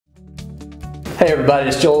Hey everybody,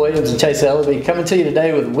 it's Joel Williams and Chase Elleby coming to you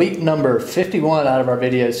today with week number 51 out of our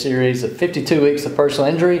video series of 52 weeks of personal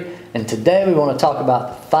injury. And today we want to talk about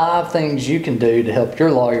the 5 things you can do to help your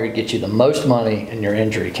lawyer get you the most money in your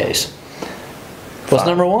injury case. What's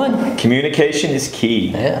number 1? Communication is key.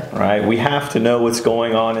 Yeah. Right? We have to know what's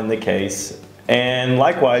going on in the case. And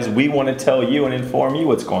likewise, we want to tell you and inform you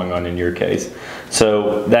what's going on in your case.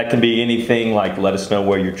 So that can be anything like let us know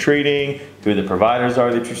where you're treating, who the providers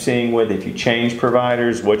are that you're seeing with, if you change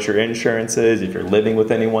providers, what your insurance is, if you're living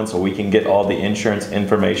with anyone, so we can get all the insurance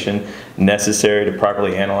information necessary to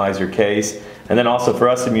properly analyze your case. And then also for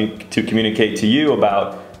us to communicate to you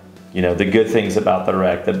about the good things about the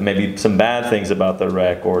wreck, maybe some bad things about the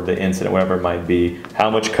wreck or the incident, whatever it might be, how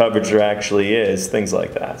much coverage there actually is, things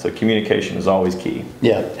like that. So communication is always key.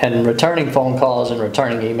 Yeah, and returning phone calls and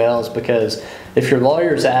returning emails, because if your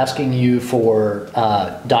lawyer is asking you for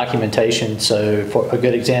documentation, so for a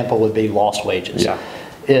good example would be lost wages. Yeah.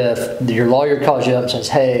 If your lawyer calls you up and says,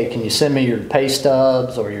 hey, can you send me your pay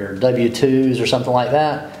stubs or your W-2s or something like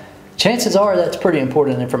that, chances are that's pretty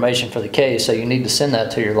important information for the case, so you need to send that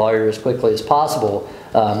to your lawyer as quickly as possible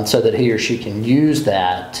so that he or she can use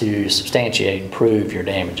that to substantiate and prove your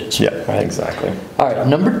damages. Yeah, right? Exactly. All right,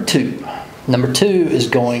 number 2. Number 2 is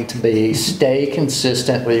going to be stay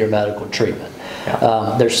consistent with your medical treatment.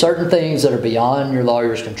 Yeah. There's certain things that are beyond your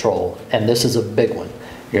lawyer's control, and this is a big one.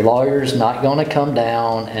 Your lawyer's not going to come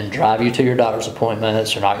down and drive you to your doctor's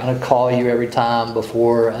appointments. They're not going to call you every time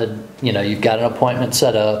before you've got an appointment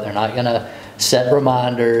set up. They're not going to set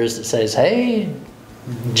reminders that says, hey,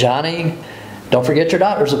 Johnny, don't forget your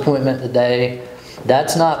doctor's appointment today.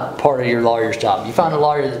 That's not part of your lawyer's job. You find a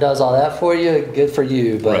lawyer that does all that for you, good for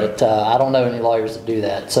you, but I don't know any lawyers that do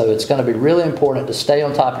that. So it's going to be really important to stay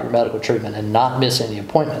on top of your medical treatment and not miss any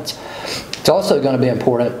appointments. It's also going to be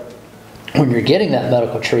important when you're getting that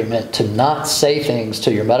medical treatment to not say things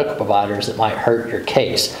to your medical providers that might hurt your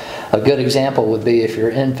case. A good example would be if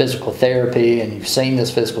you're in physical therapy and you've seen this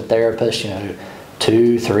physical therapist,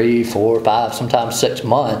 2, 3, 4, 5, sometimes 6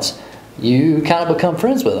 months, you kind of become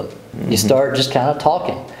friends with them. Mm-hmm. You start just kind of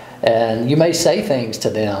talking. And you may say things to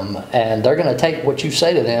them, and they're going to take what you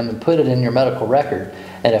say to them and put it in your medical record.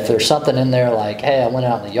 And if there's something in there like, hey, I went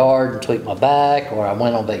out in the yard and tweaked my back, or I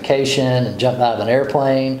went on vacation and jumped out of an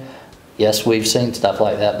airplane, yes, we've seen stuff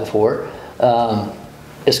like that before.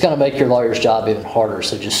 It's going to make your lawyer's job even harder.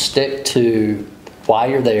 So just stick to why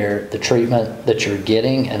you're there, the treatment that you're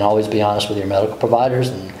getting, and always be honest with your medical providers.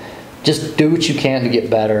 And just do what you can to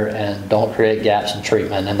get better, and don't create gaps in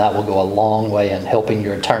treatment. And that will go a long way in helping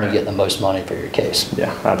your attorney get the most money for your case.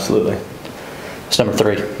 Yeah, absolutely. It's number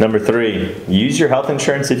 3. Number 3, use your health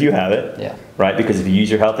insurance if you have it. Yeah. Right? Because if you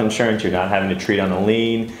use your health insurance, you're not having to treat on a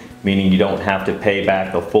lien, meaning you don't have to pay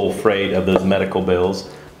back the full freight of those medical bills.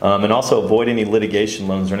 And also avoid any litigation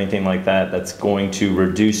loans or anything like that that's going to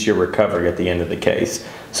reduce your recovery at the end of the case.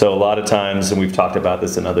 So a lot of times, and we've talked about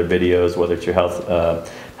this in other videos, whether it's your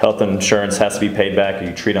health insurance has to be paid back or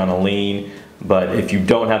you treat on a lien. But if you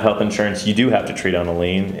don't have health insurance, you do have to treat on a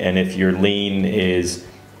lien. And if your lien is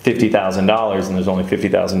 $50,000 and there's only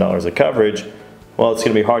 $50,000 of coverage, well, it's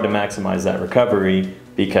going to be hard to maximize that recovery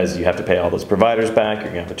because you have to pay all those providers back. You're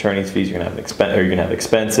going to have attorney's fees. You're going to have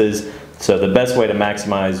expenses. So the best way to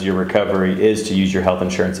maximize your recovery is to use your health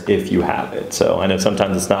insurance if you have it. So I know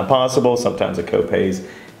sometimes it's not possible. Sometimes the co-pays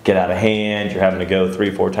get out of hand. You're having to go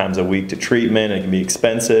 3-4 times a week to treatment. It can be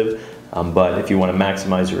expensive. But if you want to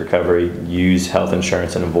maximize your recovery, use health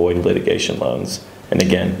insurance and avoid litigation loans. And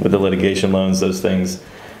again, with the litigation loans, those things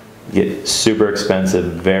get super expensive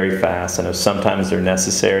very fast. I know sometimes they're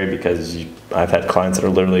necessary because I've had clients that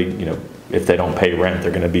are literally, if they don't pay rent,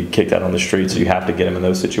 they're going to be kicked out on the street, so you have to get them in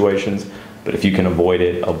those situations. But if you can avoid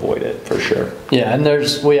it for sure. Yeah, and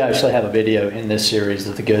we actually have a video in this series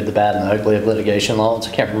of the good, the bad, and the ugly of litigation loans.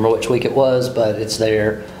 I can't remember which week it was, but it's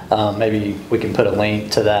there. Maybe we can put a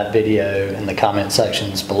link to that video in the comment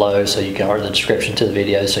sections below, so you can, or the description to the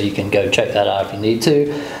video, so you can go check that out if you need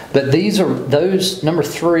to. But number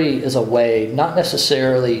 3 is a way not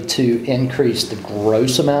necessarily to increase the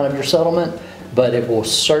gross amount of your settlement, but it will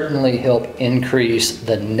certainly help increase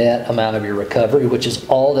the net amount of your recovery, which is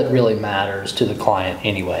all that really matters to the client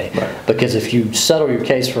anyway. Right. Because if you settle your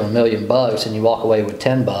case for $1 million and you walk away with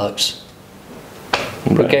 $10,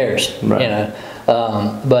 who cares? Right.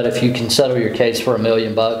 But if you can settle your case for $1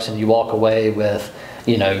 million and you walk away with,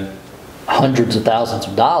 hundreds of thousands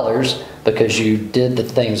of dollars because you did the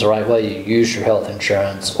things the right way, you used your health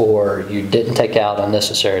insurance, or you didn't take out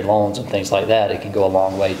unnecessary loans and things like that, it can go a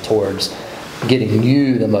long way towards getting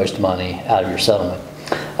you the most money out of your settlement.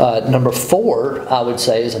 Number 4, I would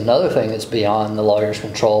say, is another thing that's beyond the lawyer's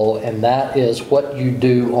control, and that is what you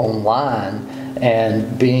do online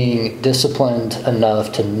and being disciplined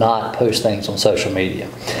enough to not post things on social media.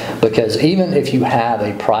 Because even if you have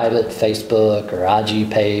a private Facebook or IG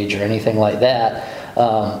page or anything like that,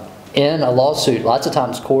 in a lawsuit, lots of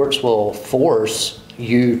times courts will force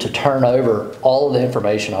you to turn over all of the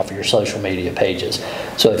information off of your social media pages.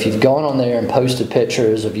 So if you've gone on there and posted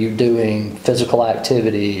pictures of you doing physical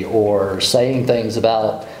activity or saying things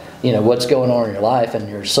about, you know, what's going on in your life, and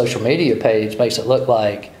your social media page makes it look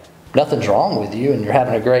like nothing's wrong with you and you're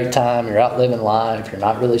having a great time, you're out living life, you're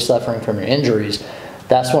not really suffering from your injuries,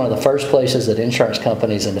 that's one of the first places that insurance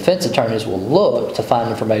companies and defense attorneys will look to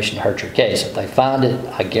find information to hurt your case. If they find it,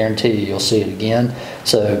 I guarantee you'll see it again.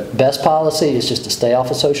 So best policy is just to stay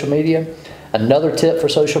off of social media. Another tip for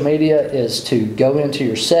social media is to go into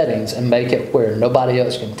your settings and make it where nobody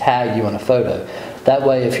else can tag you in a photo. That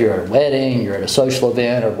way, if you're at a wedding, you're at a social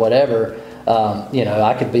event or whatever, you know,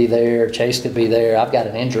 I could be there, Chase could be there, I've got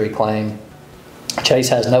an injury claim. Chase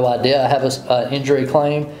has no idea I have an injury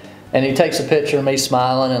claim. And he takes a picture of me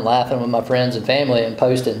smiling and laughing with my friends and family and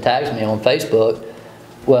posts it and tags me on Facebook.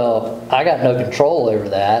 Well, I got no control over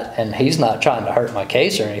that, and he's not trying to hurt my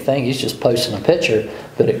case or anything. He's just posting a picture,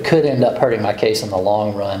 but it could end up hurting my case in the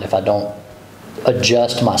long run if I don't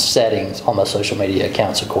adjust my settings on my social media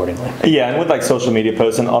accounts accordingly. Yeah, and with like social media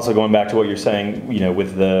posts, and also going back to what you're saying, you know,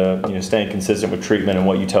 with the, you know, staying consistent with treatment and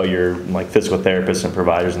what you tell your like physical therapists and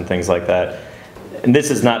providers and things like that. And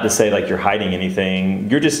this is not to say like you're hiding anything,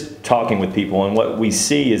 you're just talking with people, and what we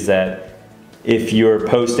see is that if you're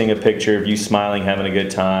posting a picture of you smiling, having a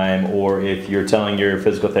good time, or if you're telling your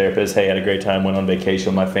physical therapist, hey, I had a great time, went on vacation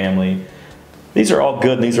with my family, these are all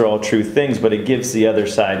good and these are all true things, but it gives the other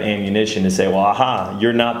side ammunition to say, well, aha,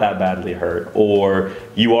 you're not that badly hurt, or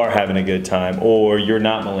you are having a good time, or you're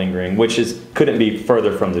not malingering, which couldn't be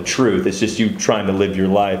further from the truth. It's just you trying to live your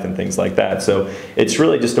life and things like that. So it's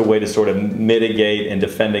really just a way to sort of mitigate and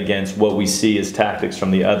defend against what we see as tactics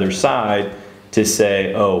from the other side to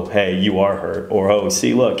say, oh, hey, you are hurt, or oh,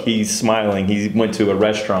 see, look, he's smiling, he went to a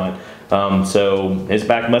restaurant. So his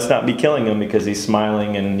back must not be killing him because he's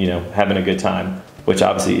smiling and, you know, having a good time, which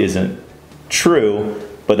obviously isn't true,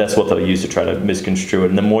 but that's what they'll use to try to misconstrue it.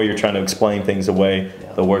 And the more you're trying to explain things away,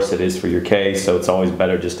 the worse it is for your case. So it's always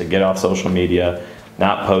better just to get off social media,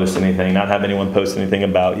 not post anything, not have anyone post anything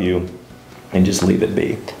about you, and just leave it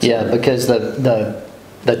be. Yeah, because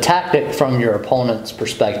the tactic from your opponent's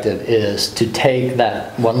perspective is to take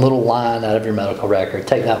that one little line out of your medical record,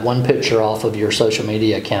 take that one picture off of your social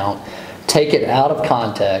media account, take it out of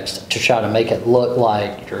context to try to make it look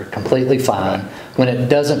like you're completely fine when it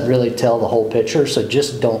doesn't really tell the whole picture. So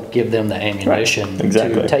just don't give them the ammunition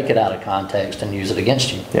to take it out of context and use it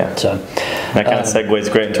against you. Yeah. So that kind of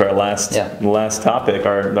segues great into our last topic.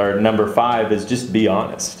 Our number 5 is just be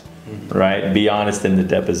honest, right? Be honest in the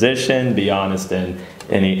deposition, be honest in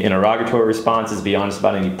any interrogatory responses, be honest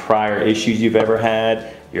about any prior issues you've ever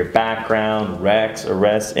had, your background, wrecks,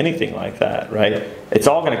 arrests, anything like that, right? It's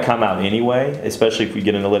all going to come out anyway, especially if we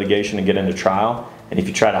get into litigation and get into trial. And if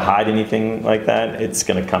you try to hide anything like that, it's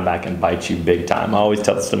going to come back and bite you big time. I always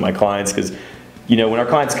tell this to my clients because, you know, when our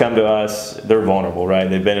clients come to us, they're vulnerable, right?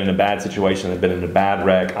 They've been in a bad situation, they've been in a bad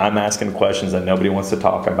wreck. I'm asking questions that nobody wants to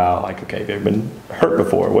talk about, like, okay, they've been hurt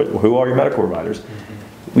before. Who are your medical providers?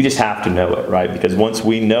 We just have to know it, right? Because once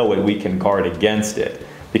we know it, we can guard against it.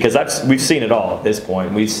 Because we've seen it all at this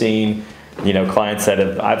point. We've seen, you know, clients that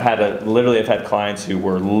I've had clients who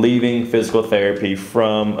were leaving physical therapy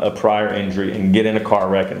from a prior injury and get in a car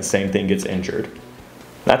wreck and the same thing gets injured.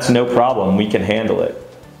 That's no problem. We can handle it.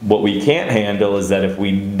 What we can't handle is that if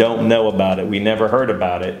we don't know about it, we never heard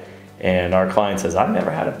about it, and our client says, I've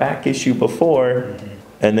never had a back issue before,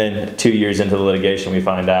 and then 2 years into the litigation we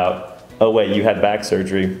find out, oh wait, you had back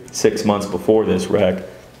surgery 6 months before this wreck.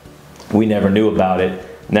 We never knew about it.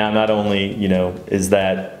 Now, not only, you know, is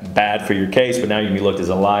that bad for your case, but now you're going to be looked as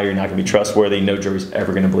a liar. You're not going to be trustworthy. No jury's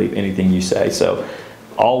ever going to believe anything you say. So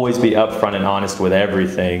always be upfront and honest with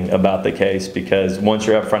everything about the case, because once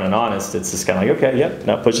you're upfront and honest, it's just kind of like, okay, yep,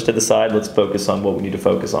 now push it to the side. Let's focus on what we need to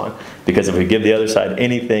focus on. Because if we give the other side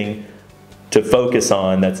anything to focus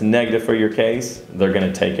on that's negative for your case, they're going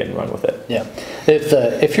to take it and run with it. Yeah.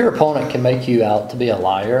 If your opponent can make you out to be a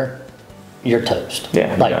liar, you're toast.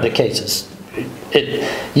 Yeah. Like the cases.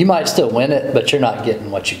 You might still win it, but you're not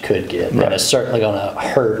getting what you could get. Right. And it's certainly going to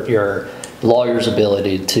hurt your lawyer's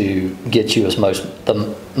ability to get you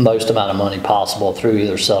the most amount of money possible through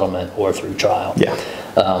either settlement or through trial.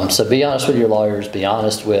 Yeah. So be honest with your lawyers. Be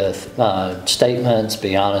honest with statements.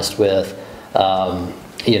 Be honest with,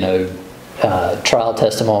 you know, trial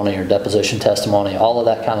testimony or deposition testimony, all of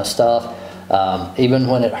that kind of stuff. Even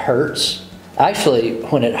when it hurts, actually,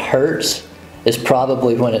 when it hurts is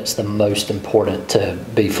probably when it's the most important to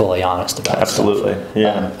be fully honest about it. Absolutely,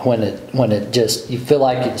 yeah. When it just, you feel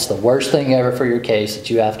like it's the worst thing ever for your case,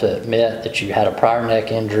 that you have to admit that you had a prior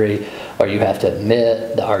neck injury, or you have to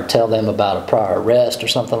admit or tell them about a prior arrest or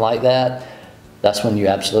something like that, that's when you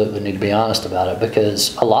absolutely need to be honest about it.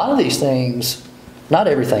 Because a lot of these things, not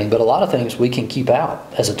everything, but a lot of things we can keep out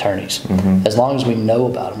as attorneys, as long as we know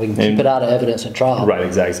about them. We can keep it out of evidence at trial. Right,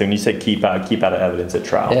 exactly. So when you say keep out of evidence at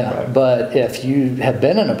trial. Yeah, right. But if you have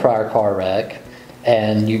been in a prior car wreck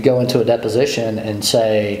and you go into a deposition and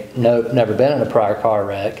say, nope, never been in a prior car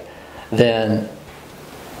wreck, then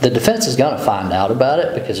the defense is going to find out about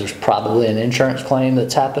it, because there's probably an insurance claim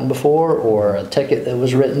that's happened before, or a ticket that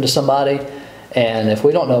was written to somebody. And if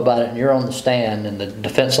we don't know about it and you're on the stand and the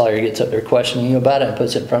defense lawyer gets up there questioning you about it and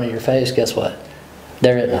puts it in front of your face, guess what?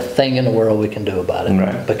 There isn't a thing in the world we can do about it,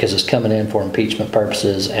 right, because it's coming in for impeachment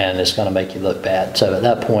purposes and it's going to make you look bad. So at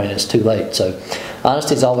that point, it's too late. So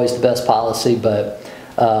honesty is always the best policy, but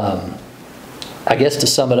I guess to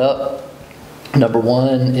sum it up, number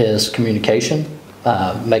one is communication.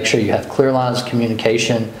 Make sure you have clear lines of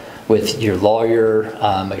communication with your lawyer.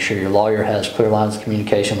 Make sure your lawyer has clear lines of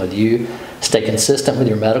communication with you. Stay consistent with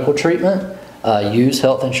your medical treatment. Use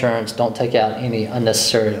health insurance. Don't take out any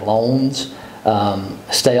unnecessary loans.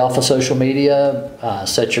 Stay off of social media.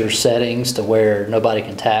 Set your settings to where nobody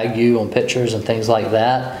can tag you on pictures and things like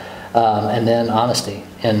that. And then honesty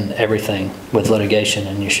in everything with litigation,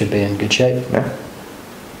 and you should be in good shape. Yeah.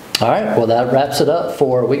 All right, well, that wraps it up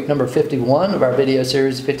for week number 51 of our video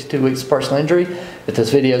series, 52 Weeks of Personal Injury. If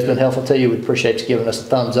this video has been helpful to you, we'd appreciate you giving us a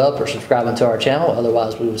thumbs up or subscribing to our channel.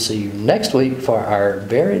 Otherwise, we will see you next week for our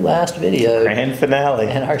very last video. Grand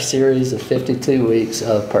finale. In our series of 52 Weeks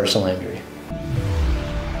of Personal Injury.